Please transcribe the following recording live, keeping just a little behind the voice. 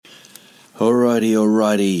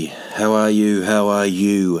Alrighty. How are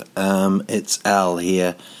you? It's Al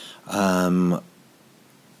here. I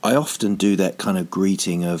often do that kind of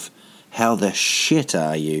greeting of, how the shit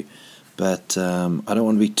are you? But I don't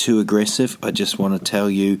want to be too aggressive. I just want to tell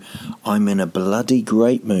you I'm in a bloody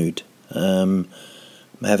great mood. I'm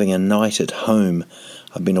having a night at home.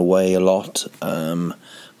 I've been away a lot,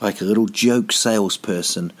 like a little joke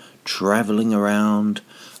salesperson, travelling around,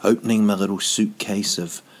 opening my little suitcase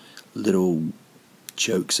of little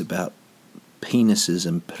jokes about penises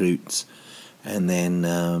and pruits, and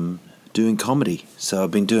then doing comedy. So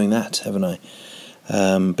I've been doing that, haven't I?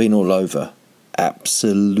 Been all over,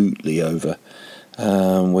 absolutely over.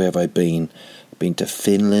 Where have I been? I've been to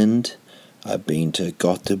Finland, I've been to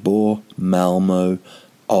Göteborg, Malmo,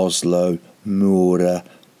 Oslo, Mora,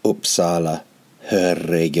 Uppsala.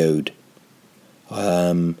 Herregud.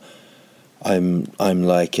 I'm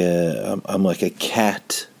like a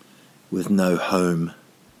cat with no home.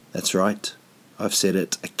 That's right. I've said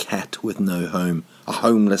it. A cat with no home. A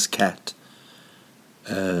homeless cat.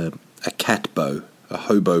 A catbo. A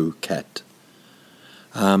hobo cat.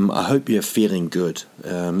 I hope you're feeling good.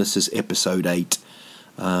 This is episode 8.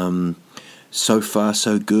 So far,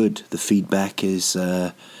 so good. The feedback is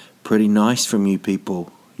pretty nice from you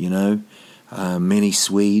people. You know, many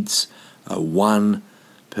Swedes. One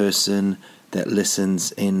person that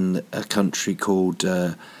listens in a country called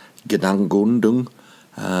Gedangundung.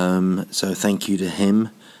 So thank you to him.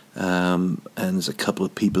 And there's a couple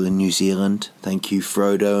of people in New Zealand. Thank you,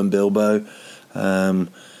 Frodo and Bilbo.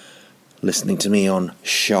 Listening to me on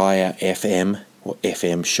Shire FM, or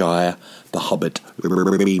FM Shire, the Hobbit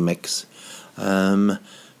remix.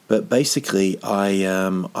 But basically,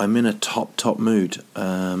 I'm in a top mood.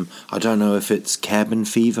 I don't know if it's cabin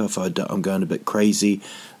fever, if I'm going a bit crazy,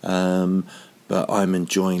 but I'm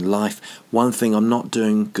enjoying life. One thing I'm not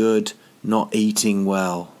doing good, not eating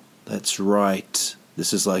well. That's right.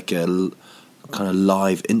 This is like a kind of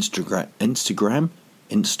live Instagram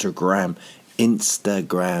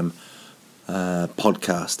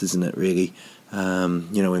podcast, isn't it? Really,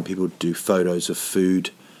 when people do photos of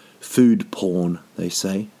food porn, they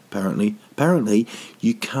say. Apparently,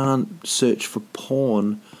 you can't search for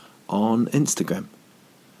porn on Instagram,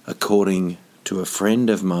 according to a friend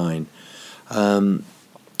of mine. So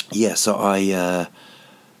I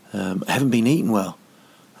haven't been eating well.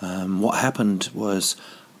 What happened was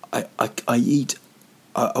I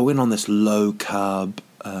went on this low carb,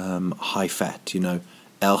 high fat,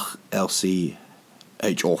 LCH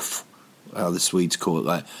off. The Swedes call it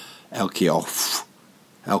like LQ.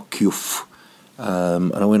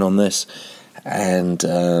 And I went on this and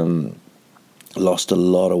lost a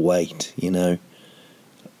lot of weight, to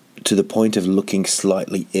the point of looking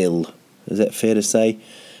slightly ill. Is that fair to say?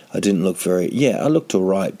 I didn't look I looked all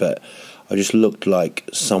right, but I just looked like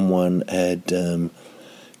someone had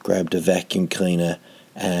grabbed a vacuum cleaner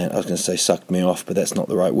and I was going to say sucked me off, but that's not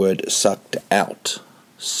the right word. Sucked out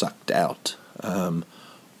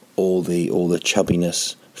all the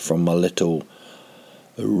chubbiness from my little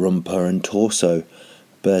rumpa and torso.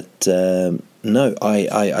 But no,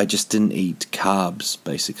 I just didn't eat carbs,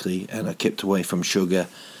 basically, and I kept away from sugar.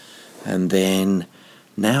 And then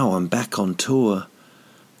now I'm back on tour.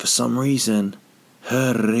 For some reason,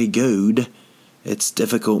 herregud, it's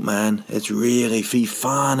difficult, man. It's really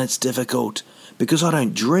fun, it's difficult. Because I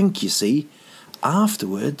don't drink, you see.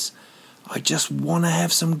 Afterwards, I just want to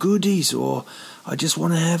have some goodies, or I just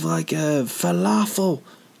want to have like a falafel.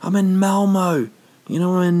 I'm in Malmo.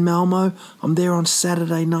 I'm in Malmo. I'm there on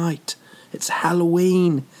Saturday night. It's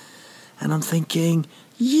Halloween. And I'm thinking,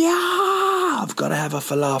 I've got to have a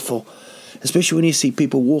falafel. Especially when you see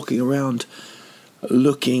people walking around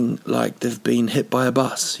looking like they've been hit by a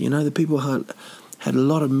bus. The people had a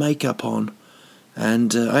lot of makeup on.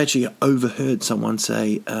 And I actually overheard someone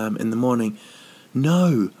say in the morning,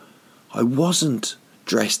 no, I wasn't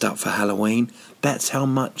dressed up for Halloween. That's how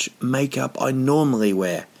much makeup I normally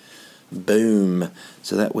wear. Boom.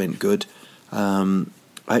 So that went good. I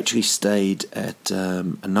actually stayed at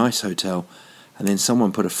a nice hotel, and then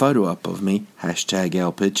someone put a photo up of me,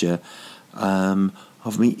 #AlPicture,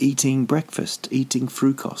 of me eating breakfast, eating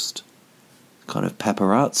frukost. Kind of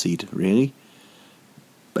paparazzi'd, really.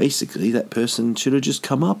 Basically, that person should have just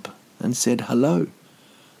come up and said hello.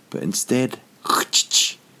 But instead,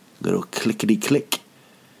 little clickety-click,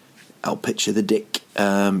 I'll picture the dick.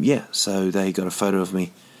 So they got a photo of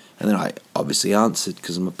me. And then I obviously answered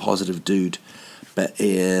because I'm a positive dude. But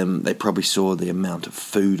they probably saw the amount of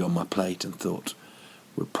food on my plate and thought,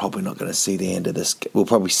 we're probably not going to see the end of this. We'll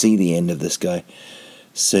probably see the end of this guy.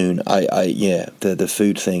 soon. The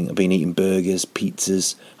food thing. I've been eating burgers,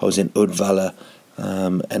 pizzas. I was in Uddevalla,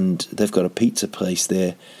 and they've got a pizza place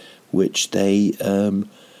there, which they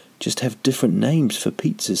just have different names for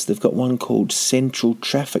pizzas. They've got one called Centralen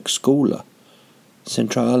Traffic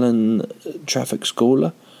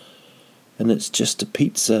Schola, and it's just a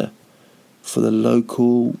pizza for the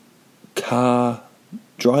local car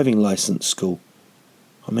driving license school.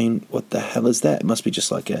 I mean, what the hell is that? It must be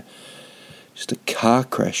just like a car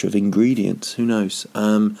crash of ingredients. Who knows?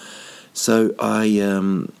 So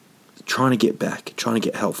I trying to get back, trying to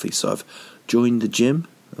get healthy. So I've joined the gym.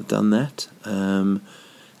 I've done that.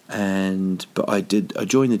 But I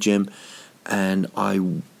joined the gym, and I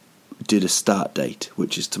did a start date,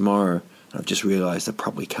 which is tomorrow. And I've just realised I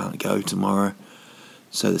probably can't go tomorrow,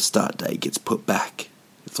 so the start date gets put back.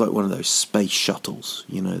 It's like one of those space shuttles,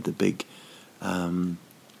 the big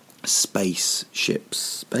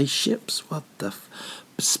spaceships. What the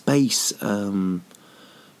space? What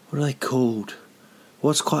are they called?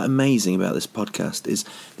 What's quite amazing about this podcast is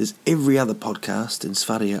there's every other podcast in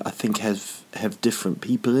Sverige, I think, have different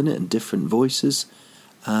people in it and different voices.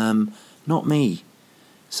 Not me.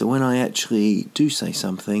 So when I actually do say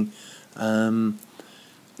something,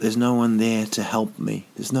 there's no one there to help me.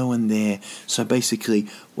 There's no one there. So basically,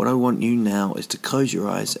 what I want you now is to close your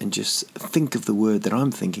eyes and just think of the word that I'm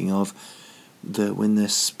thinking of. When the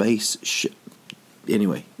space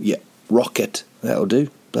rocket. That'll do.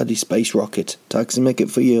 Bloody space rocket. Tack så mycket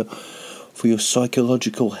for your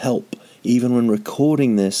psychological help. Even when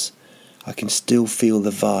recording this, I can still feel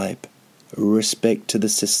the vibe. Respect to the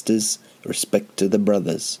sisters, respect to the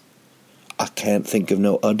brothers. I can't think of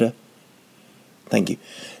no other. Thank you.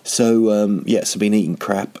 So, so I've been eating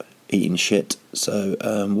crap, eating shit. So,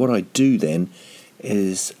 what I do then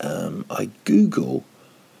is I Google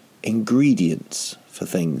ingredients for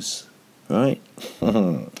things, right?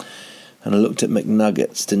 And I looked at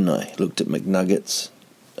McNuggets, didn't I? Looked at McNuggets,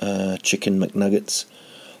 chicken McNuggets,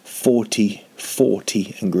 40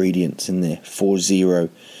 ingredients in there, 40,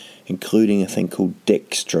 including a thing called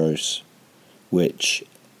dextrose, which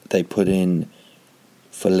they put in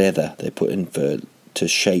for leather. They put in to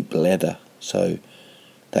shape leather, so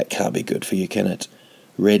that can't be good for you, can it?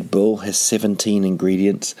 Red Bull has 17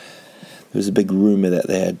 ingredients. There was a big rumour that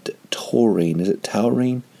they had taurine. Is it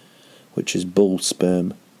taurine? Which is bull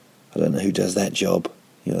sperm. I don't know who does that job.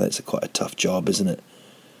 That's quite a tough job, isn't it?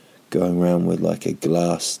 Going around with like a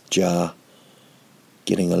glass jar,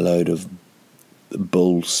 getting a load of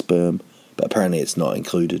bull sperm. But apparently it's not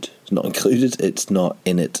included. It's not included. It's not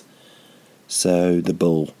in it. So the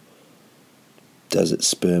bull does its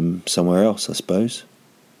sperm somewhere else, I suppose.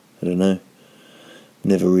 I don't know.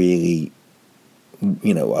 Never really,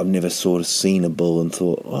 I've never sort of seen a bull and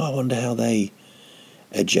thought, I wonder how they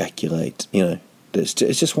ejaculate. It's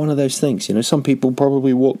just one of those things. Some people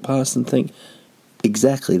probably walk past and think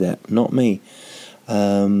exactly that. Not me.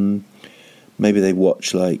 Maybe they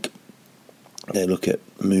watch they look at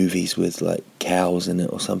movies with cows in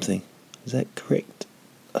it or something. Is that correct?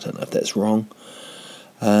 I don't know if that's wrong.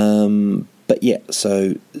 But yeah,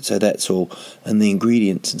 so that's all. And the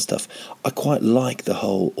ingredients and stuff. I quite like the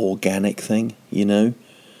whole organic thing, the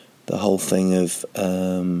whole thing of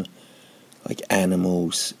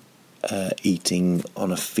animals eating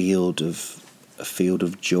on a field of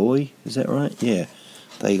joy. Is that right? Yeah,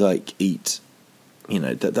 they eat.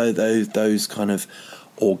 Those kind of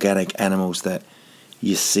organic animals that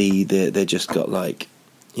you see. They're just got a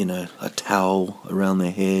towel around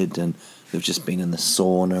their head, and they've just been in the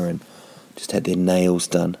sauna and just had their nails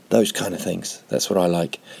done. Those kind of things. That's what I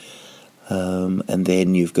like. And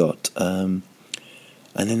then you've got, and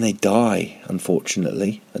then they die,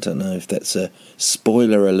 unfortunately. I don't know if that's a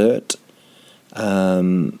spoiler alert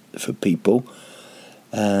for people.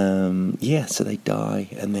 So they die,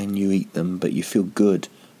 and then you eat them, but you feel good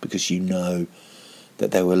because you know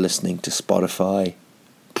that they were listening to Spotify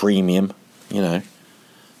Premium,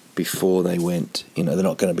 before they went. They're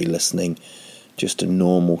not going to be listening just to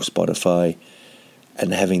normal Spotify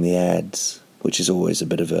and having the ads, which is always a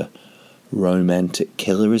bit of a romantic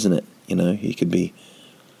killer, isn't it? You could be,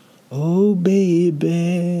 oh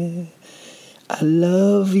baby, I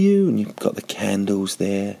love you, and you've got the candles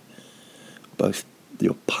there, both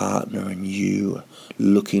your partner and you are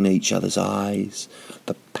looking at each other's eyes,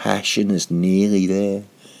 the passion is nearly there.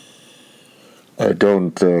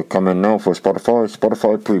 Don't come in now for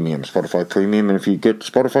Spotify Premium, and if you get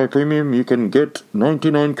Spotify Premium, you can get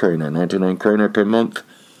 99 kronor per month.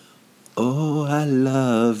 Oh, I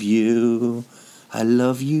love you,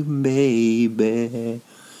 baby.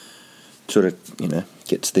 Sort of,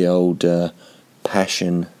 gets the old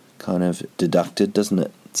passion kind of deducted, doesn't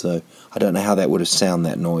it? So I don't know how that would have sounded,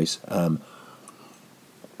 that noise.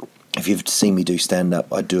 If you've seen me do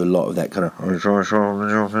stand-up, I do a lot of that kind of...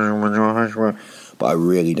 But I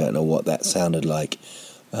really don't know what that sounded like.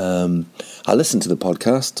 I listened to the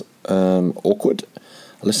podcast, Awkward.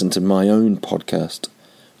 I listened to my own podcast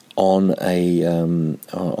on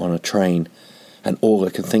a train, and all I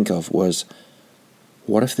could think of was,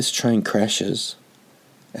 what if this train crashes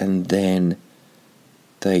and then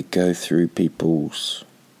they go through people's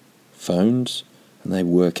phones and they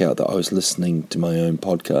work out that I was listening to my own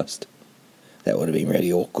podcast? That would have been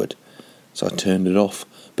really awkward. So I turned it off,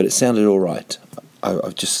 but it sounded all right.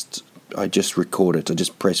 I just recorded. I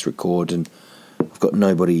just press record, and I've got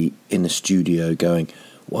nobody in the studio going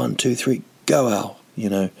 1, 2, 3, go Al.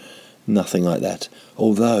 Nothing like that.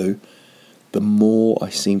 Although the more I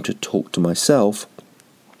seem to talk to myself,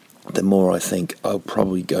 the more I think I'll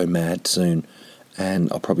probably go mad soon,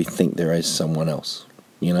 and I'll probably think there is someone else.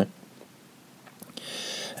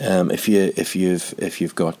 If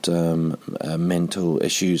you've got mental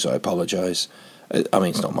issues, I apologise. I mean,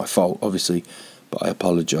 it's not my fault, obviously, but I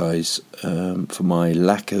apologise for my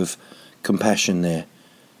lack of compassion there.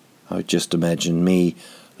 I would just imagine me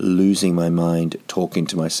losing my mind talking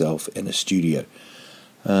to myself in a studio.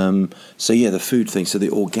 So yeah, the food thing. So the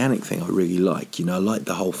organic thing I really like. I like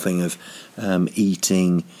the whole thing of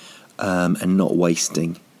eating and not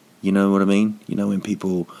wasting. You know what I mean? When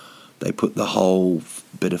people, they put the whole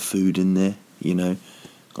bit of food in there.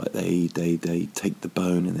 Like they take the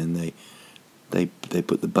bone and then they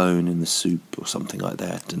put the bone in the soup or something like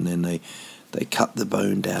that, and then they cut the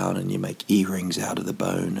bone down and you make earrings out of the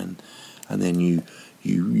bone, and then you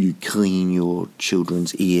clean your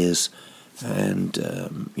children's ears, and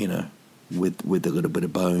with a little bit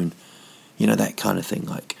of bone, that kind of thing.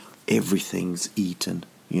 Like everything's eaten,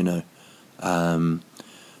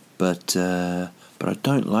 but I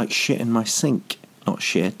don't like shit in my sink. Not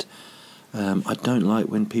shit. I don't like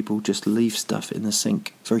when people just leave stuff in the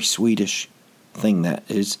sink. Very Swedish thing that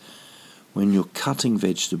is. When you're cutting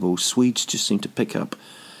vegetables, Swedes just seem to pick up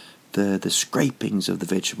the scrapings of the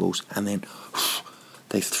vegetables and then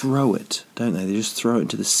they throw it, don't they? They just throw it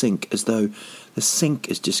into the sink as though the sink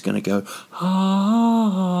is just going to go,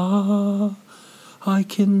 I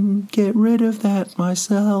can get rid of that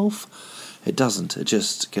myself. It doesn't. It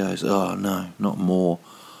just goes, oh no, not more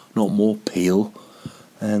peel.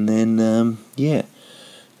 And then,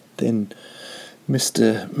 then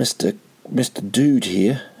Mr. Dude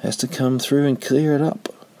here has to come through and clear it up.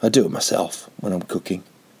 I do it myself when I'm cooking,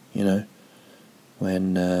 when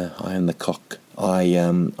I am the cook.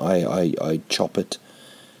 I chop it,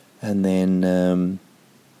 and then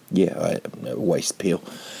I waste peel.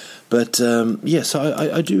 But so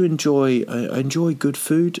I do enjoy good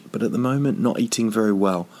food, but at the moment not eating very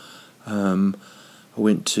well. I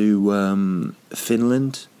went to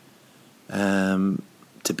Finland.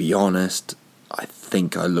 To be honest, I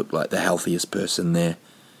think I look like the healthiest person there.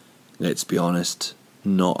 Let's be honest,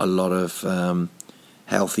 not a lot of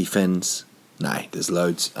healthy Finns. No, there's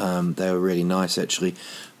loads. They were really nice, actually.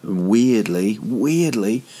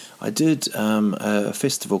 Weirdly, I did a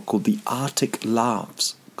festival called the Arctic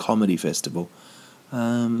Laughs Comedy Festival.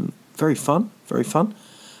 Very fun.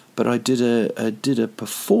 But I did a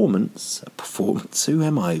performance. Who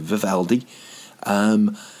am I? Vivaldi.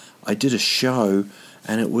 I did a show,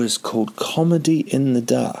 and it was called Comedy in the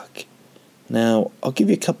Dark. Now, I'll give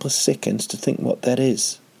you a couple of seconds to think what that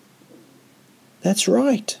is. That's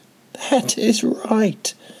right. That is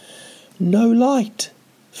right. No light.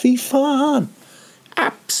 Fy fan.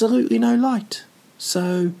 Absolutely no light.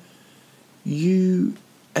 So, you,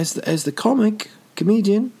 as the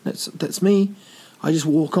comedian, that's me, I just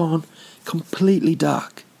walk on, completely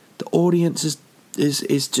dark. The audience is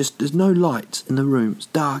just, there's no lights in the room, it's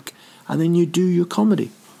dark, and then you do your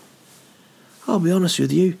comedy. I'll be honest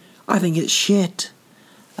with you, I think it's shit.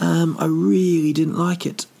 I really didn't like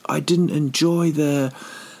it. I didn't enjoy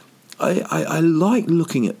I like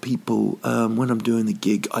looking at people when I'm doing the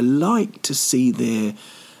gig. I like to see their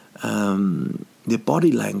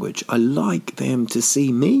body language. I like them to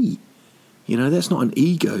see me. That's not an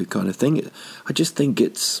ego kind of thing. I just think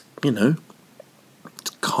it's, it's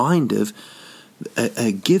kind of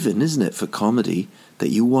a given, isn't it, for comedy, that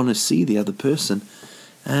you want to see the other person.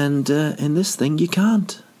 And in this thing, you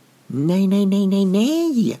can't. Nay.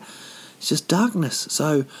 It's just darkness.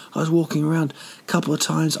 So I was walking around. A couple of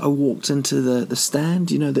times I walked into the stand,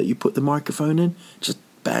 that you put the microphone in, just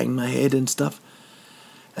bang my head and stuff.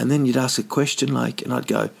 And then you'd ask a question like, and I'd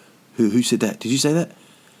go, who said that? Did you say that?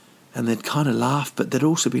 And they'd kind of laugh, but they'd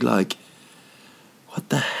also be like, what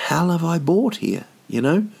the hell have I bought here?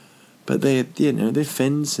 but they're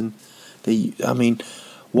fins, and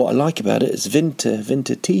what I like about it is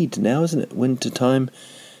wintertid now, isn't it? Winter time,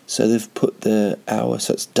 so they've put the hour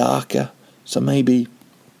so it's darker. So maybe,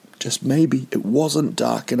 just maybe, it wasn't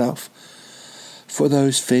dark enough for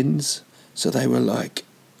those fins. So they were like,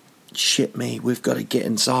 shit me, we've got to get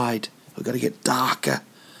inside. We've got to get darker.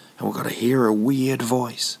 And we've got to hear a weird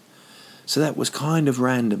voice. So that was kind of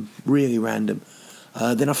random, really random.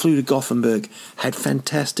 Then I flew to Gothenburg, had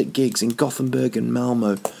fantastic gigs in Gothenburg and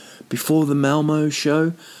Malmo. Before the Malmo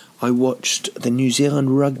show, I watched the New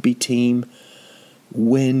Zealand rugby team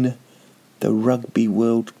win the Rugby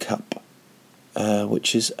World Cup,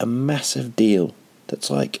 which is a massive deal. It's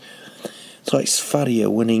like Sverige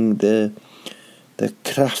winning the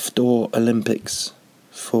Kraftor Olympics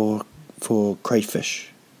for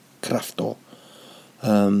crayfish. Kraftor.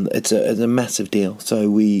 It's a massive deal. So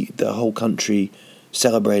the whole country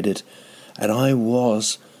celebrated, and I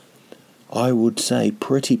would say,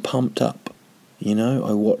 pretty pumped up.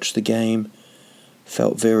 I watched the game,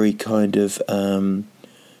 felt very kind of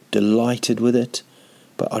delighted with it,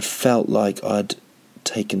 but I felt like I'd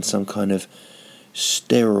taken some kind of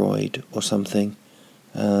steroid or something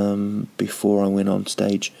before I went on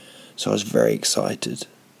stage. So I was very excited.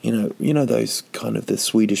 Those kind of the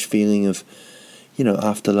Swedish feeling of,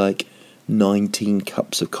 after like 19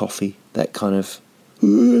 cups of coffee, that kind of,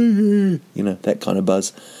 that kind of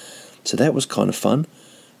buzz. So that was kind of fun.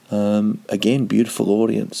 Again, beautiful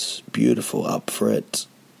audience, beautiful, up for it.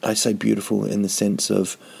 I say beautiful in the sense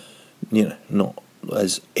of, not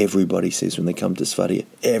as everybody says when they come to Sverige,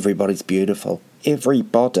 everybody's beautiful.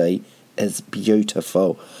 Everybody is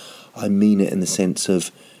beautiful. I mean it in the sense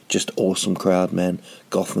of just awesome crowd, man.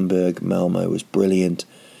 Gothenburg, Malmo was brilliant.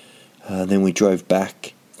 Then we drove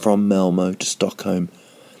back from Malmo to Stockholm.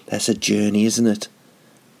 That's a journey, isn't it?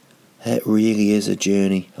 That really is a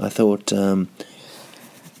journey. I thought I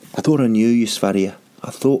knew you, Sverige.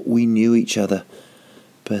 I thought we knew each other.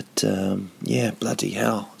 But, bloody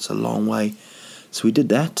hell, it's a long way. So we did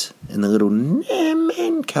that in the little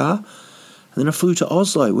man car. And then I flew to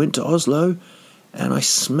Oslo, went to Oslo, and I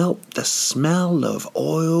smelt the smell of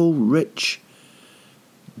oil-rich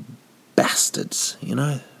bastards,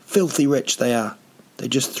 Filthy rich they are. They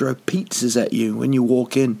just throw pizzas at you when you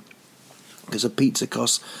walk in. Because a pizza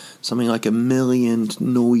costs something like 1 million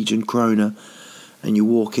Norwegian kroner. And you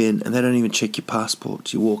walk in, and they don't even check your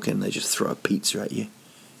passport. You walk in, they just throw a pizza at you.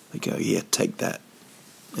 They go, yeah, take that.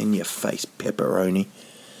 In your face, pepperoni.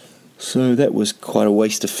 So that was quite a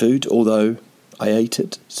waste of food, although I ate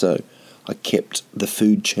it. So I kept the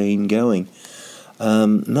food chain going.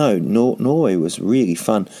 Norway was really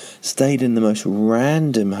fun. Stayed in the most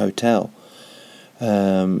random hotel.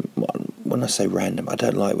 When I say random, I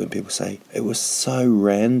don't like when people say, it was so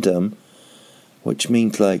random. Which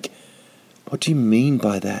means like, what do you mean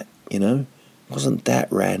by that, It wasn't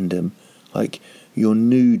that random. Like, your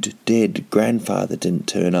nude dead grandfather didn't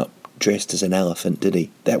turn up dressed as an elephant, did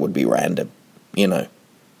he? That would be random,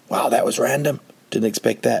 Wow, that was random. Didn't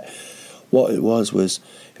expect that. What it was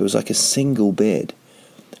it was like a single bed,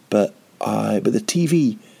 but the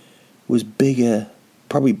TV was bigger,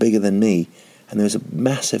 probably bigger than me, and there was a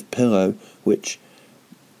massive pillow which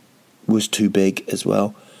was too big as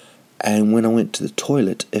well. And when I went to the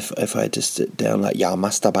toilet, if I had to sit down like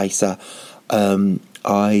mastabajsa,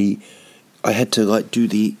 I had to like do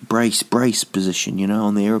the brace position,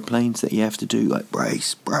 on the aeroplanes that you have to do, like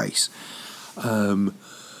brace.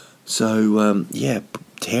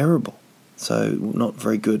 Terrible. So not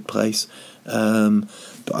very good place.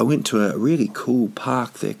 But I went to a really cool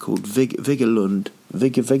park there called Vigeland.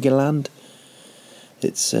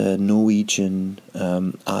 It's a Norwegian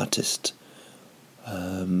artist.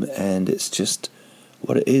 And it's just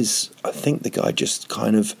what it is. I think the guy just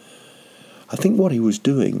I think what he was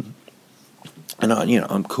doing, and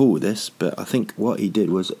I'm cool with this, but I think what he did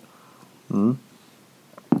was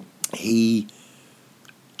he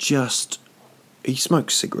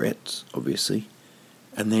smoked cigarettes, obviously,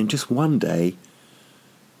 and then just one day,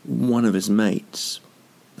 one of his mates,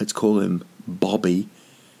 let's call him Bobby,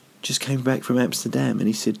 just came back from Amsterdam, and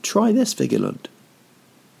he said, try this, Vigeland.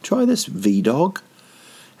 Try this, V-Dog.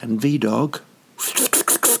 And V-Dog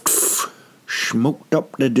smoked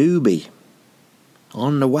up the doobie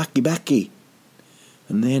on the wacky backy.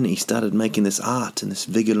 And then he started making this art in this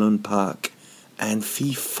Vigeland Park. And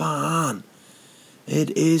fy fan,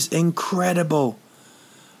 it is incredible.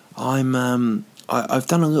 I've done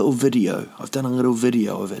a little video.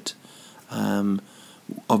 Of it,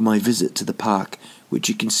 of my visit to the park, which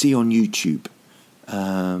you can see on YouTube.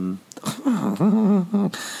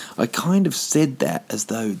 I kind of said that as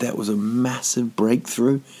though that was a massive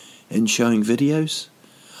breakthrough in showing videos.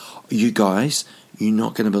 You guys, you're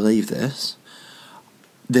not going to believe this.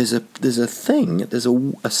 There's a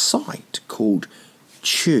site called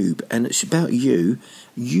Tube, and it's about you.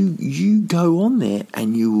 You go on there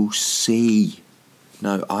and you will see.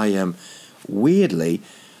 No, I am weirdly,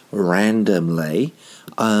 randomly.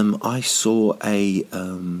 I saw I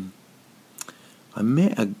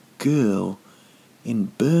met a girl in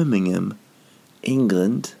Birmingham,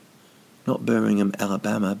 England, not Birmingham,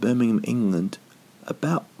 Alabama, Birmingham, England,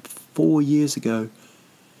 about 4 years ago,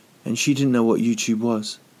 and she didn't know what YouTube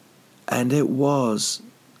was, and it was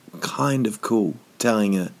kind of cool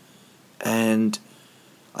telling her, and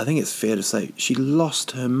I think it's fair to say she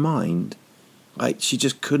lost her mind. Like, she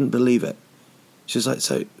just couldn't believe it. She was like,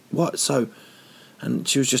 so what? So, and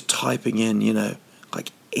she was just typing in,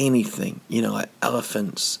 like anything, like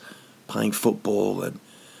elephants playing football, and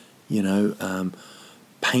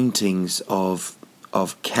paintings of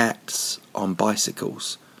cats on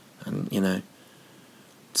bicycles, and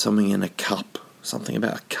something in a cup, something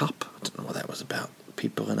about a cup. I don't know what that was about.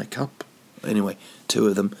 People in a cup. Anyway, 2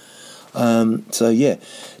 of them. So yeah,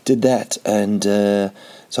 did that, and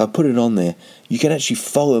so I put it on there. You can actually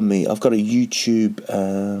follow me. I've got a YouTube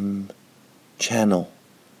channel.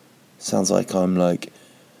 Sounds like I'm like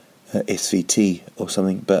SVT or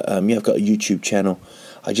something, but yeah, I've got a YouTube channel.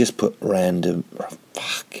 I just put random.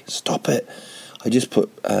 Stop it! I just put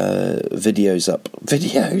videos up.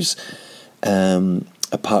 Videos.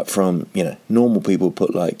 Apart from normal people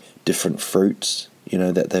put like different fruits.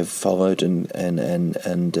 That they've followed and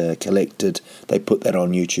collected. They put that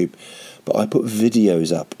on YouTube. But I put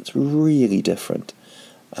videos up. It's really different.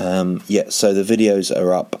 So the videos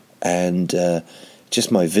are up, and just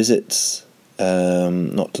my visits,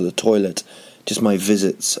 not to the toilet, just my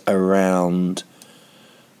visits around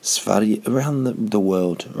the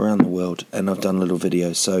world, and I've done little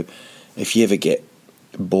videos. So if you ever get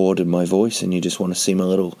bored of my voice and you just want to see my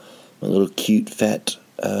little cute, fat,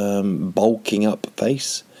 bulking up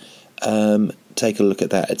face, take a look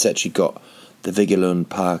at that. It's actually got the Vigeland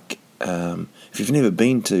Park. If you've never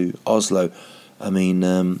been to Oslo,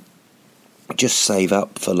 just save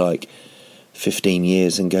up for like 15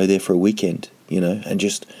 years and go there for a weekend, and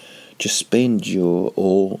just spend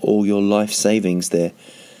all your life savings there.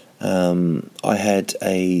 I had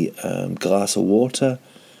a glass of water,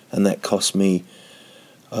 and that cost me,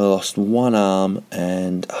 I lost 1 arm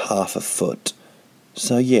and half a foot.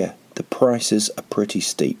 So yeah, the prices are pretty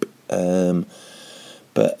steep.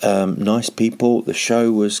 But nice people. The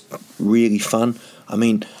show was really fun. I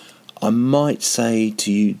might say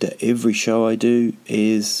to you that every show I do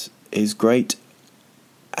is great,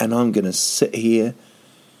 and I'm going to sit here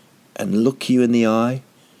and look you in the eye.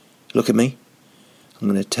 Look at me. I'm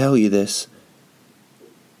going to tell you this.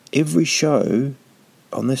 Every show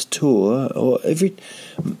on this tour,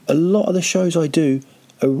 a lot of the shows I do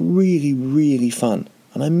are really, really fun,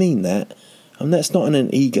 and I mean that. And that's not in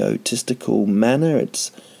an egotistical manner.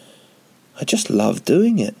 I just love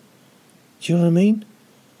doing it. Do you know what I mean?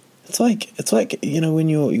 It's like when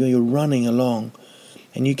you're running along,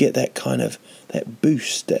 and you get that kind of that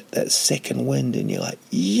boost, that second wind, and you're like,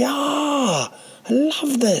 yeah, I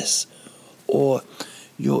love this. Or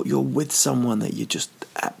you're with someone that you just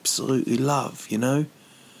absolutely love, and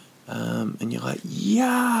you're like,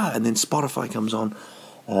 yeah, and then Spotify comes on.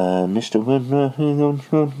 Mr.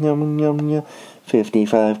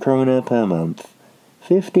 55 krona per month.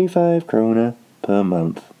 55 krona per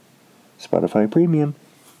month. Spotify Premium.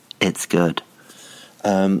 It's good.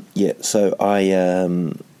 So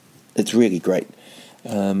it's really great.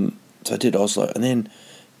 So I did Oslo, and then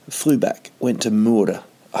flew back, went to Mora.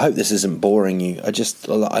 I hope this isn't boring you.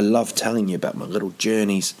 I love telling you about my little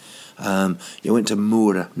journeys. Went to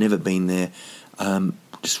Mora, never been there.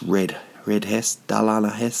 Just red hest,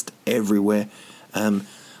 Dalarna hest everywhere. And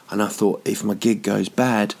I thought, if my gig goes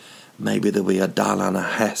bad, maybe there'll be a Dalarna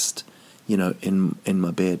hest, in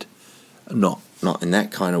my bed. Not in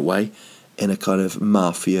that kind of way, in a kind of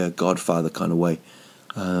mafia Godfather kind of way.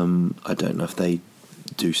 I don't know if they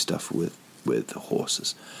do stuff with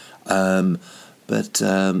horses. But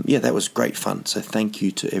that was great fun. So thank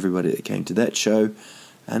you to everybody that came to that show.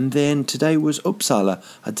 And then today was Uppsala.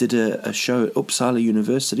 I did a show at Uppsala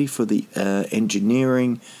University for the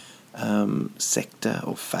engineering sector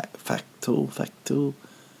or factory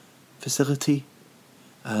facility.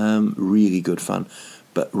 Really good fun.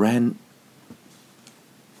 But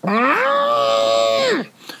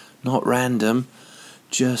not random,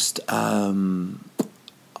 just it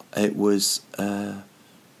was at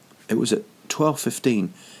 12:15.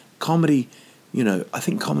 Comedy, I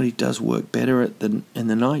think comedy does work better in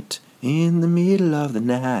the night. in the middle of the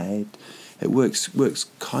night. It works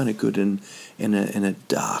kind of good in a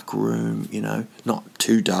dark room, not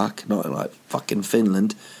too dark, not like fucking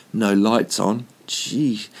Finland, no lights on.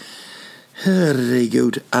 Gee, very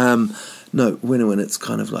good. No, when it's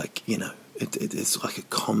kind of like, it's like a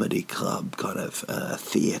comedy club kind of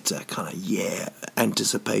theatre, kind of,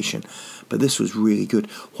 anticipation. But this was really good.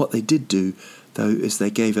 What they did do, though, is they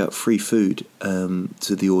gave out free food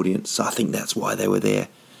to the audience. So I think that's why they were there.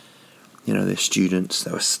 They're students,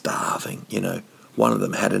 they were starving, One of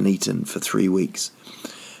them hadn't eaten for 3 weeks.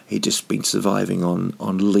 He'd just been surviving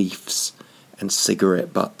on leaves and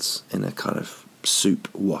cigarette butts in a kind of soup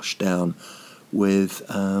washed down with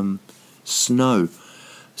snow.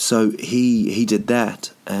 So he did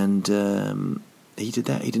that, and he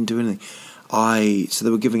didn't do anything. So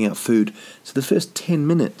they were giving out food. So the first 10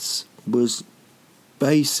 minutes was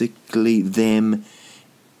basically them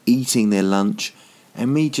eating their lunch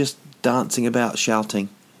and me just dancing about, shouting,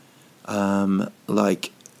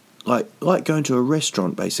 like going to a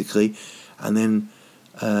restaurant basically, and then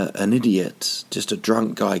an idiot, just a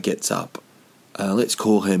drunk guy, gets up. Let's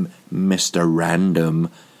call him Mr. Random,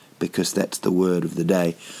 because that's the word of the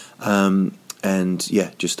day,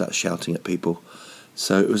 just starts shouting at people.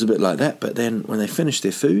 So it was a bit like that. But then when they finished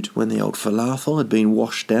their food, when the old falafel had been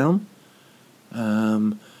washed down,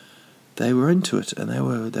 they were into it, and they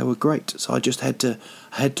were great. So I just had to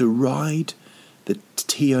ride the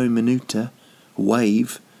Tio Minuta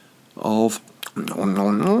wave of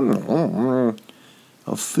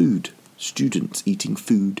food, students eating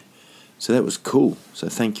food. So that was cool. So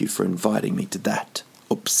thank you for inviting me to that,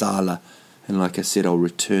 Uppsala. And like I said, I'll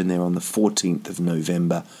return there on the 14th of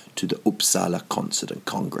November to the Uppsala Concert and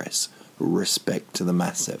Congress. Respect to the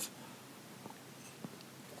massive.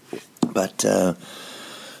 But so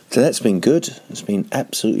that's been good. It's been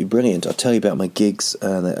absolutely brilliant. I'll tell you about my gigs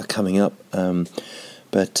that are coming up.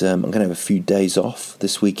 But I'm going to have a few days off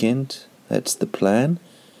this weekend. That's the plan.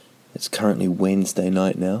 It's currently Wednesday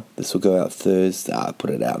night now. This will go out Thursday. Put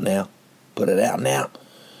it out now.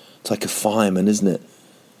 It's like a fireman, isn't it?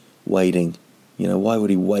 Waiting. Why would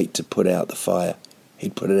he wait to put out the fire?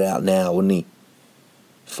 He'd put it out now, wouldn't he?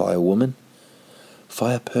 Firewoman?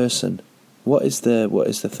 Fire person. What is the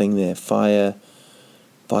thing there? Fire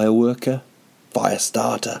worker? Fire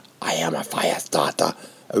starter. I am a fire starter.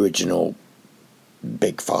 Original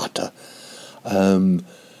big farter.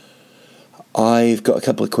 I've got a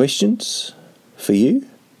couple of questions for you.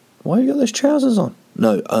 Why have you got those trousers on?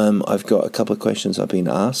 No, I've got a couple of questions I've been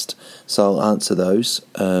asked, so I'll answer those.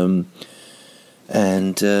 And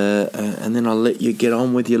then I'll let you get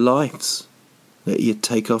on with your lights. Let you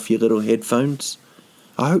take off your little headphones.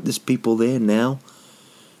 I hope there's people there now.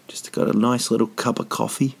 Just got a nice little cup of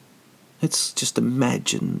coffee. Let's just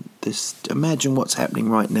imagine this. Imagine what's happening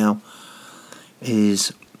right now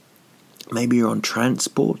is maybe you're on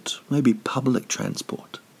transport, maybe public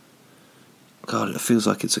transport. God, it feels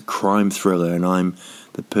like it's a crime thriller, and I'm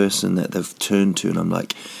the person that they've turned to, and I'm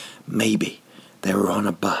like, maybe they were on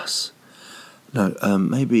a bus. No,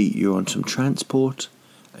 maybe you're on some transport,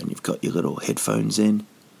 and you've got your little headphones in.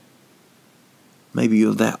 Maybe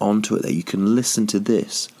you're that onto it that you can listen to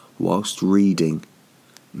this whilst reading.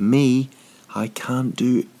 Me, I can't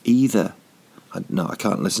do either. I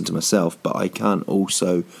can't listen to myself, but I can't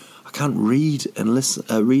read and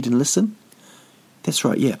listen. That's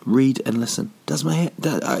right, yeah, read and listen. Does my head?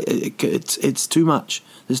 It's too much.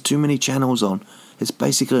 There's too many channels on. It's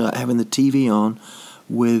basically like having the TV on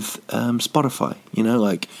with Spotify.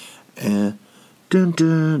 Like the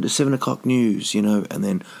 7 o'clock news. And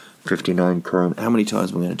then 59 current. How many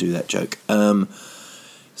times am I going to do that joke?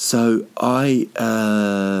 So I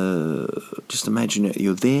just imagine that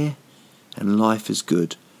you're there, and life is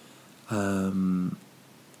good. And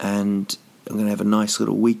I'm going to have a nice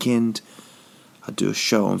little weekend. I do a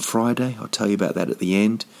show on Friday. I'll tell you about that at the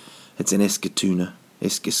end. It's in Eskilstuna.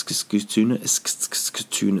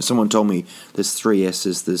 Someone told me there's 3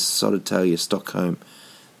 S's. There's Södertälje, Stockholm,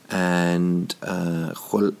 and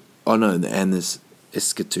and there's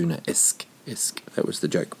Eskilstuna. Isk. That was the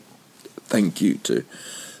joke. Thank you to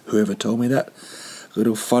whoever told me that.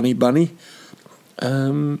 Little funny bunny.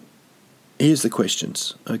 Here's the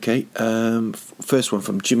questions. Okay. First one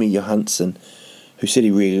from Jimmy Johansson, who said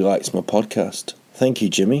he really likes my podcast. Thank you,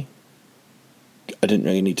 Jimmy. I didn't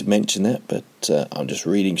really need to mention that, but I'm just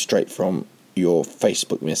reading straight from your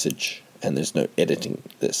Facebook message, and there's no editing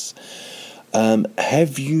this.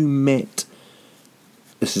 Have you met...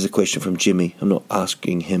 This is a question from Jimmy. I'm not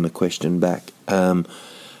asking him a question back.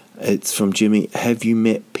 It's from Jimmy. Have you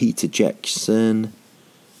met Peter Jackson?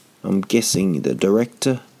 I'm guessing the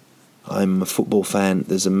director. I'm a football fan.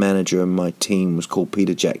 There's a manager in my team was called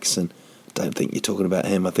Peter Jackson. Don't think you're talking about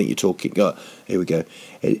him. I think you're talking... Oh, here we go.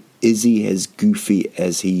 Is he as goofy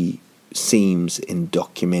as he seems in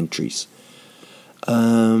documentaries?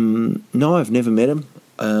 No, I've never met him.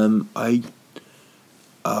 I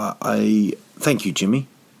thank you, Jimmy.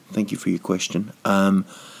 Thank you for your question.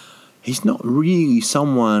 He's not really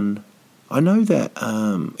someone... I know that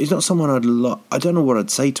he's not someone I don't know what I'd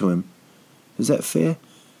say to him. Is that fair?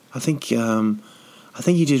 I think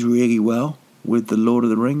he did really well with the Lord of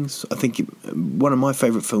the Rings. I think one of my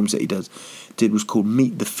favourite films that he did was called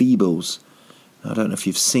Meet the Feebles. I don't know if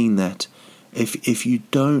you've seen that. If you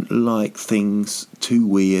don't like things too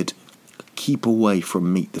weird, keep away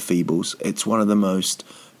from Meet the Feebles. It's one of the most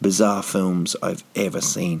bizarre films I've ever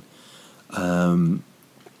seen.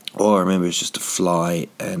 All I remember is just a fly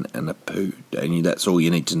and a poo, and that's all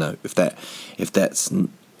you need to know. If that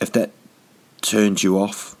turns you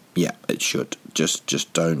off, yeah, it should.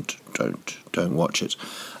 Just don't watch it.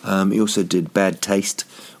 He also did Bad Taste,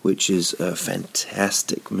 which is a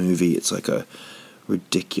fantastic movie. It's like a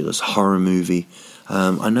ridiculous horror movie.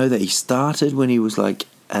 I know that he started when he was like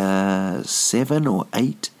 7 or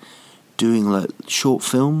 8, doing like short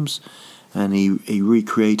films, and he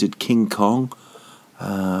recreated King Kong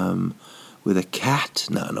with a cat.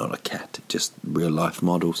 No, not a cat, just real life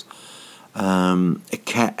models. A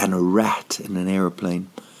cat and a rat in an aeroplane,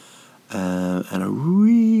 and a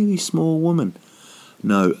really small woman.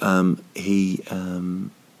 No, he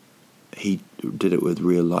did it with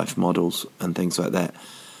real life models and things like that.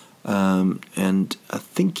 And I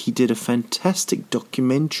think he did a fantastic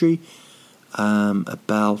documentary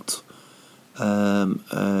about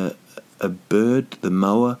a bird, the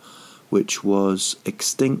moa, which was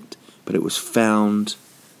extinct, but it was found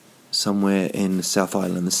somewhere in the South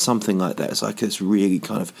Island, something like that. It's like this really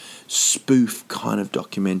kind of spoof kind of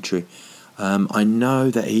documentary. I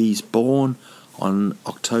know that he's born on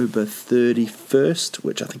October 31st,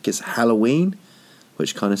 which I think is Halloween,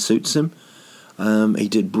 which kind of suits him. He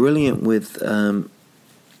did brilliant with Lord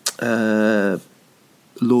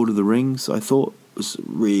of the Rings. I thought was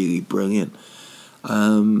really brilliant.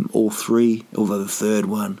 All three, although the third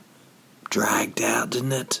one dragged out,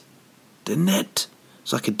 didn't it?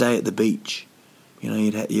 It's like a day at the beach. You know,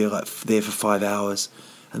 you're like there for 5 hours,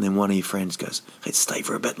 and then one of your friends goes, "Let's stay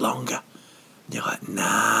for a bit longer." And you're like,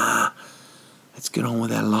 "Nah, let's get on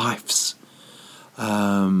with our lives."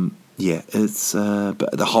 Yeah, it's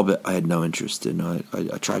but The Hobbit I had no interest in. I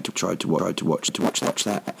tried to watch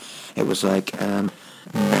that. It was like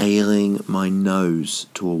nailing my nose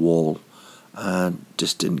to a wall.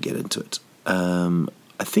 Just didn't get into it.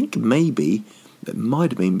 I think maybe it might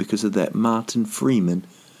have been because of that Martin Freeman,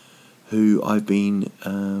 who I've been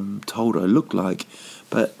told I look like.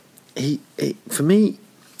 But he, for me,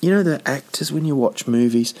 you know the actors when you watch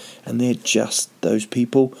movies and they're just those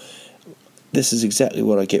people. This is exactly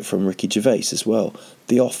what I get from Ricky Gervais as well.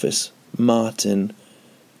 The Office, Martin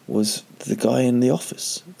was the guy in The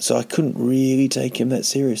Office. So I couldn't really take him that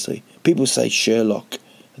seriously. People say Sherlock.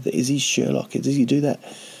 Is he Sherlock? Does he do that?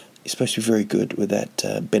 He's supposed to be very good with that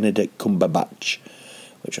Benedict Cumberbatch,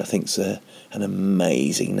 which I think's an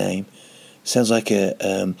amazing name. Sounds like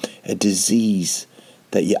a disease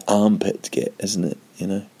that your armpits get, isn't it? You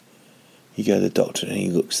know, you go to the doctor and he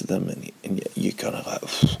looks at them and you kind of like,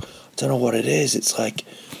 I don't know what it is. It's like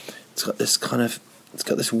it's got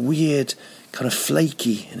this weird kind of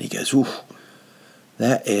flaky, and he goes, "Ooh,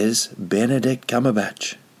 that is Benedict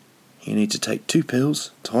Cumberbatch. You need to take 2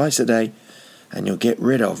 pills twice a day, and you'll get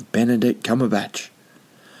rid of Benedict Cumberbatch."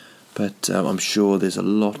 But I'm sure there's a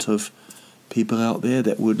lot of people out there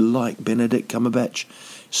that would like Benedict Cumberbatch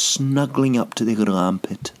snuggling up to their little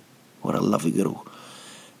armpit. What a lovely little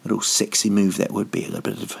sexy move that would be. A little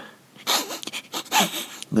bit of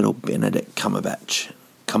little Benedict Cumberbatch.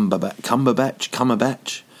 Cumberbatch.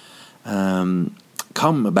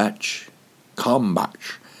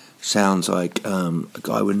 Sounds like a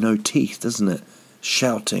guy with no teeth, doesn't it?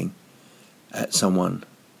 Shouting at someone,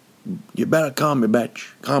 "You better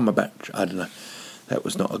Cumberbatch." I don't know. That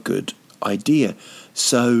was not a good idea.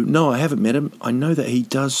 So, no, I haven't met him. I know that he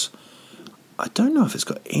does... I don't know if it's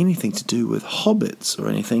got anything to do with hobbits or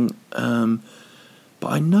anything, but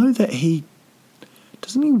I know that he...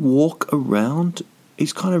 Doesn't he walk around?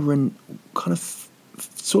 He's kind of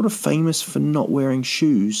sort of famous for not wearing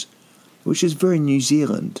shoes, which is very New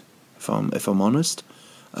Zealand, if I'm honest.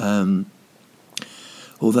 Although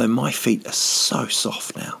my feet are so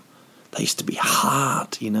soft now. They used to be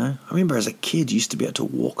hard, you know. I remember as a kid, you used to be able to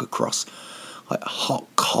walk across like hot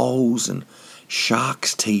coals and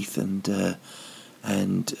shark's teeth and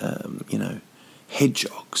you know,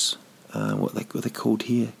 hedgehogs. what they called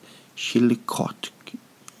here,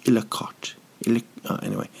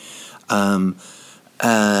 anyway.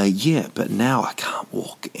 Yeah, but now I can't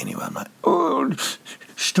walk anywhere. I'm like, oh,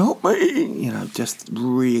 stop me! Just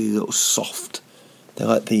really little soft. They're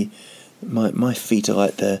like my feet are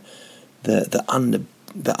like the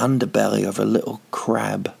underbelly of a little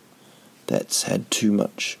crab that's had too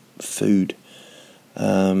much food.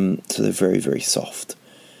 So they're very, very soft.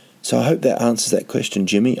 So I hope that answers that question,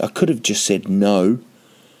 Jimmy. I could have just said no,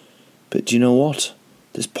 but do you know what?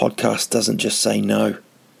 This podcast doesn't just say no.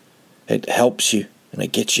 It helps you and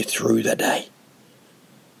it gets you through the day.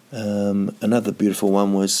 Another beautiful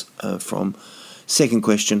one was from second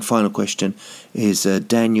question, final question, is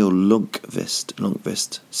Daniel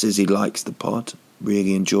Lunkvist says he likes the pod,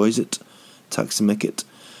 really enjoys it, Tuxamickit.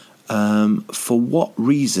 For what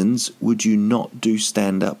reasons would you not do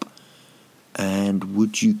stand-up, and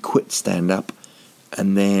would you quit stand-up?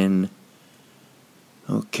 And then,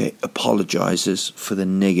 apologises for the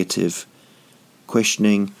negative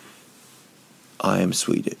questioning. I am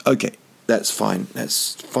Swedish. Okay, that's fine.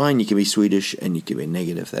 That's fine. You can be Swedish and you can be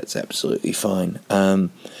negative. That's absolutely fine.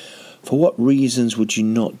 For what reasons would you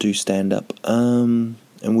not do stand-up? And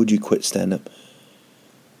would you quit stand-up?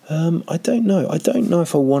 I don't know. I don't know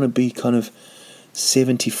if I want to be kind of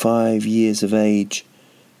 75 years of age,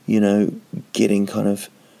 getting kind of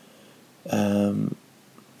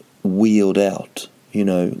wheeled out,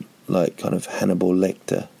 like kind of Hannibal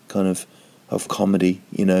Lecter kind of comedy,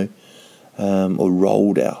 or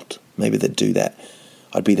rolled out. Maybe they'd do that.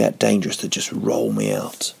 I'd be that dangerous to just roll me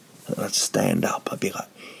out. I'd stand up. I'd be like,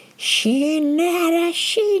 Shinada.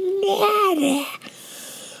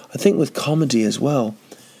 I think with comedy as well,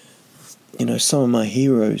 some of my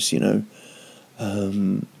heroes, one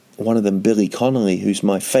of them, Billy Connolly, who's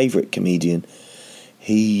my favourite comedian,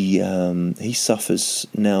 he suffers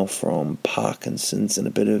now from Parkinson's and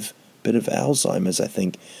a bit of Alzheimer's, I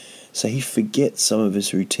think. So he forgets some of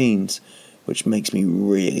his routines, which makes me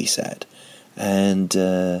really sad. And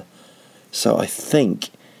so I think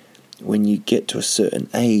when you get to a certain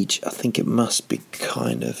age, I think it must be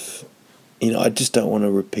kind of, I just don't want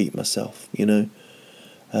to repeat myself,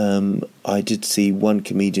 I did see one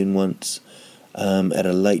comedian once at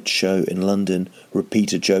a late show in London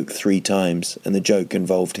repeat a joke 3 times, and the joke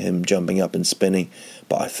involved him jumping up and spinning,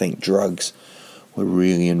 but I think drugs were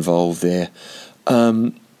really involved there.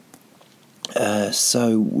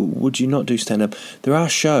 So would you not do stand-up? There are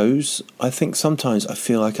shows, I think sometimes I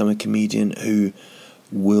feel like I'm a comedian who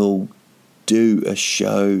will do a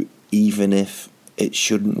show even if it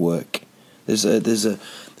shouldn't work. There's a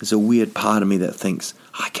weird part of me that thinks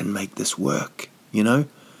I can make this work,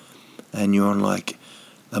 and you're on like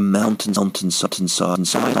a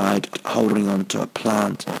mountainside holding onto a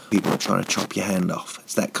plant, people are trying to chop your hand off.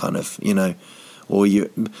 It's that kind of, or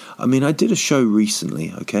I did a show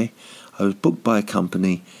recently, okay? I was booked by a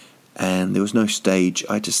company and there was no stage.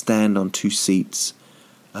 I had to stand on 2 seats.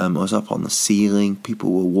 I was up on the ceiling.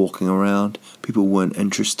 People were walking around. People weren't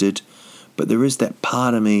interested. But there is that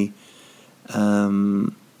part of me,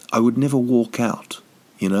 I would never walk out,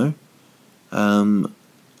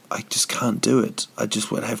 I just can't do it. I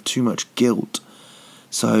just would have too much guilt.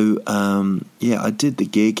 So, I did the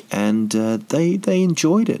gig and they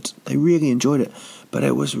enjoyed it. They really enjoyed it. But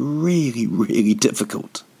it was really, really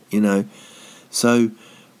difficult, So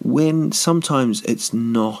when sometimes it's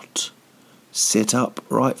not set up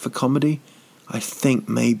right for comedy, I think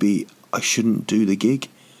maybe I shouldn't do the gig.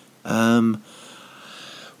 Would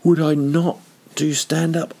I not do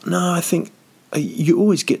stand-up? No, I think you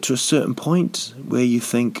always get to a certain point where you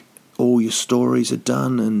think all your stories are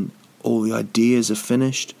done and all the ideas are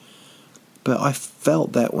finished. But I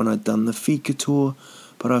felt that when I'd done the Fika tour,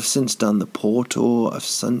 but I've since done the Poor tour, I've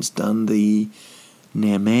since done the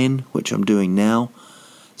Nemen, which I'm doing now.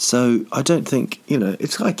 So I don't think,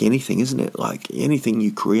 it's like anything, isn't it? Like anything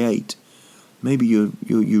you create, maybe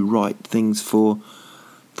you write things for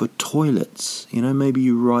toilets, maybe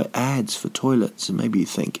you write ads for toilets, and maybe you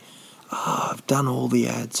think, I've done all the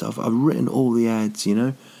ads, I've written all the ads,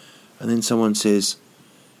 and then someone says,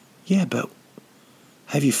 yeah, but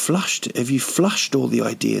have you flushed all the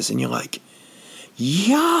ideas? And you're like,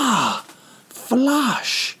 yeah,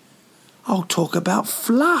 flush, I'll talk about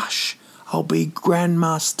flush, I'll be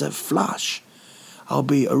Grandmaster Flush, I'll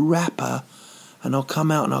be a rapper, and I'll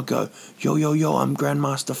come out and I'll go, yo, I'm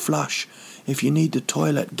Grandmaster Flush. If you need the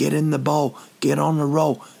toilet, get in the bowl, get on the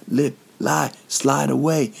roll, lip, lie, slide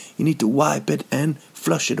away. You need to wipe it and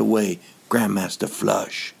flush it away, Grandmaster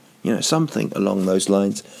Flush. Something along those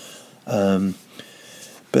lines. I'll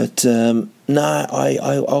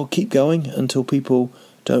keep going until people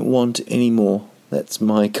don't want any more. That's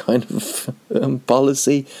my kind of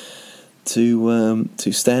policy to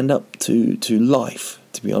stand up to life.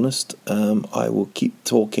 To be honest, I will keep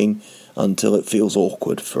talking until it feels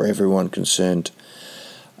awkward for everyone concerned.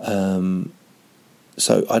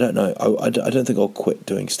 So I don't know. I don't think I'll quit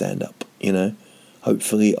doing stand up.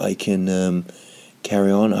 Hopefully I can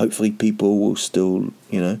carry on. Hopefully people will still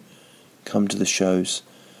come to the shows.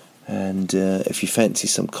 And if you fancy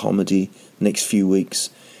some comedy next few weeks,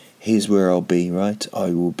 here's where I'll be, right?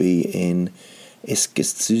 I will be in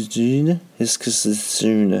Eskilstuna,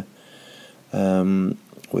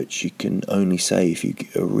 which you can only say if you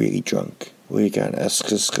are really drunk. Where are you going?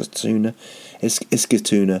 Eskilstuna.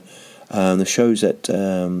 The show's at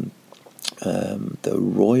the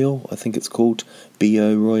Royal, I think it's called.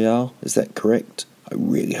 B.O. Royale, is that correct? I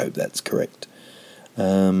really hope that's correct.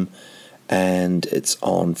 And it's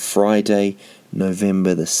on Friday,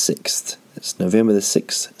 November the 6th. It's November the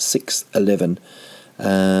 6th, 6/11.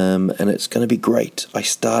 And it's going to be great. I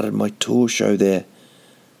started my tour show there.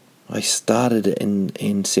 I started it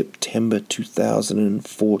in September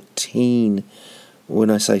 2014. When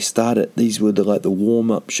I say started, these were the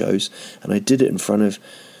warm-up shows, and I did it in front of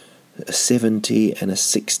a 70 and a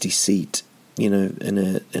 60 seat, in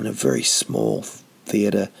a very small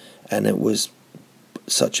theatre, and it was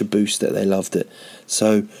such a boost that they loved it.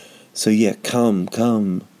 So yeah, come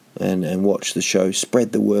and watch the show.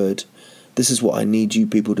 Spread the word. This is what I need you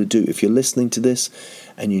people to do. If you're listening to this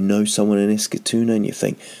and you know someone in Eskilstuna and you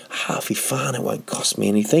think, halfy fun, it won't cost me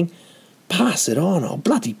anything, pass it on. I'll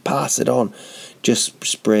bloody pass it on. Just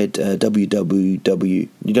spread www.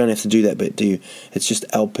 You don't have to do that bit, do you? It's just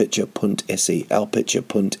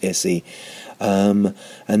alpicture.se.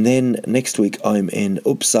 And then next week I'm in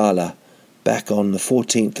Uppsala, back on the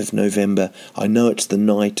 14th of November. I know it's the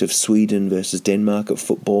night of Sweden versus Denmark at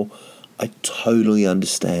football. I totally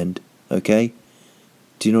understand. Okay?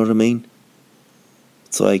 Do you know what I mean?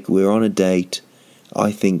 It's like we're on a date.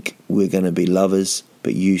 I think we're going to be lovers,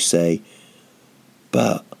 but you say,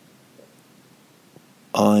 but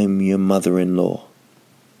I'm your mother-in-law.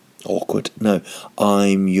 Awkward. No,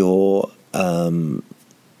 I'm your,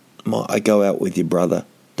 I go out with your brother.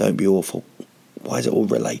 Don't be awful. Why is it all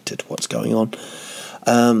related? What's going on?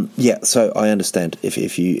 So I understand. But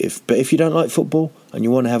if you don't like football and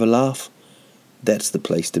you want to have a laugh, that's the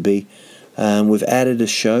place to be. We've added a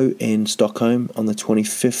show in Stockholm on the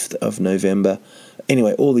 25th of November.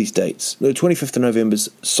 Anyway, all these dates. The 25th of November's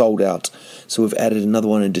sold out, so we've added another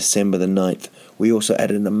one in December the 9th. We also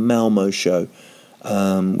added a Malmo show,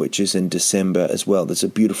 which is in December as well. There's a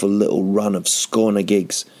beautiful little run of Skåne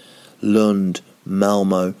gigs. Lund,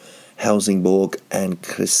 Malmo, Helsingborg and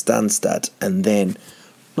Kristianstad, and then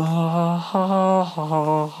the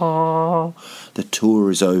tour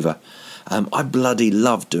is over. I bloody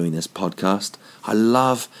love doing this podcast. I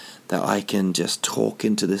love that I can just talk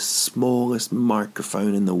into the smallest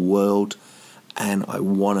microphone in the world, and I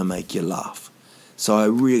want to make you laugh. So I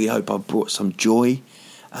really hope I've brought some joy.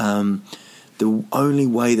 The only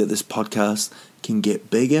way that this podcast can get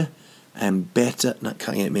bigger and better, no, it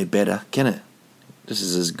can't get me better, can it? This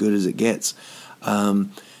is as good as it gets.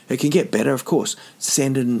 It can get better, of course.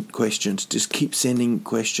 Send in questions. Just keep sending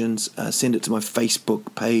questions. Send it to my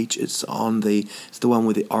Facebook page. It's the one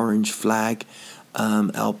with the orange flag,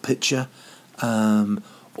 our picture.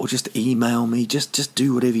 Or just email me. Just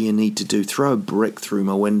do whatever you need to do. Throw a brick through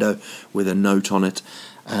my window with a note on it.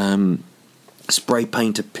 Spray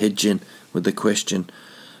paint a pigeon with the question.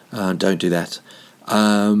 Don't do that.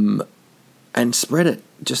 And spread it.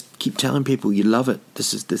 Just keep telling people you love it.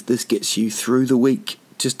 This gets you through the week.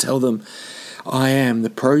 Just tell them, I am the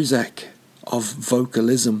Prozac of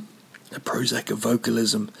vocalism. The Prozac of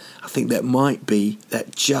vocalism. I think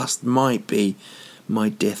that just might be my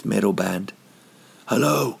death metal band.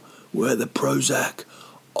 Hello, we're the Prozac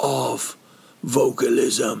of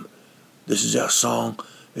vocalism. This is our song.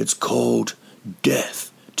 It's called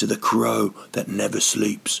Death to the Crow That Never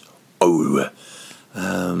Sleeps. Oh,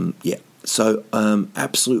 yeah. So,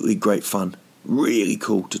 absolutely great fun. Really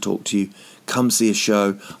cool to talk to you. Come see a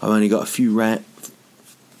show. I've only got a few I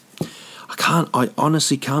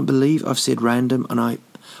honestly can't believe I've said random, and I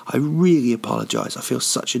really apologise. I feel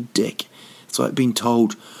such a dick. It's like being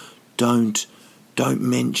told, don't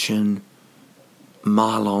mention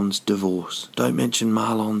Marlon's divorce. Don't mention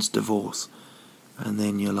Marlon's divorce. And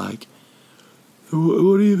then you're like,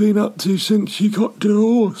 what have you been up to since you got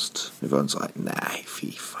divorced? Everyone's like, nah,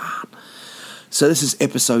 fee fan. So this is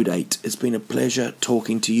episode 8. It's been a pleasure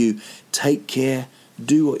talking to you. Take care.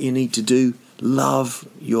 Do what you need to do. Love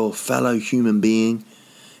your fellow human being.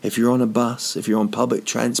 If you're on a bus, if you're on public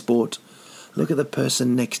transport, Look at the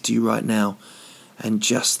person next to you right now and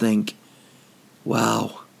just think,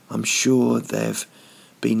 wow, I'm sure they've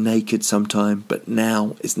been naked sometime, but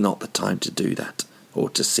now is not the time to do that or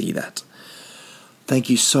to see that. Thank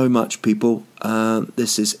you so much, people.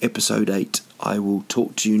 This is episode 8. I will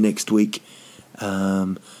talk to you next week. See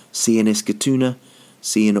you in Eskilstuna.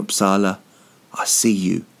 See you in Uppsala. I'll see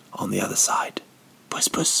you on the other side. Puss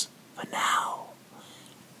puss for now.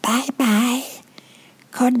 Bye bye.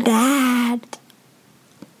 Good dad.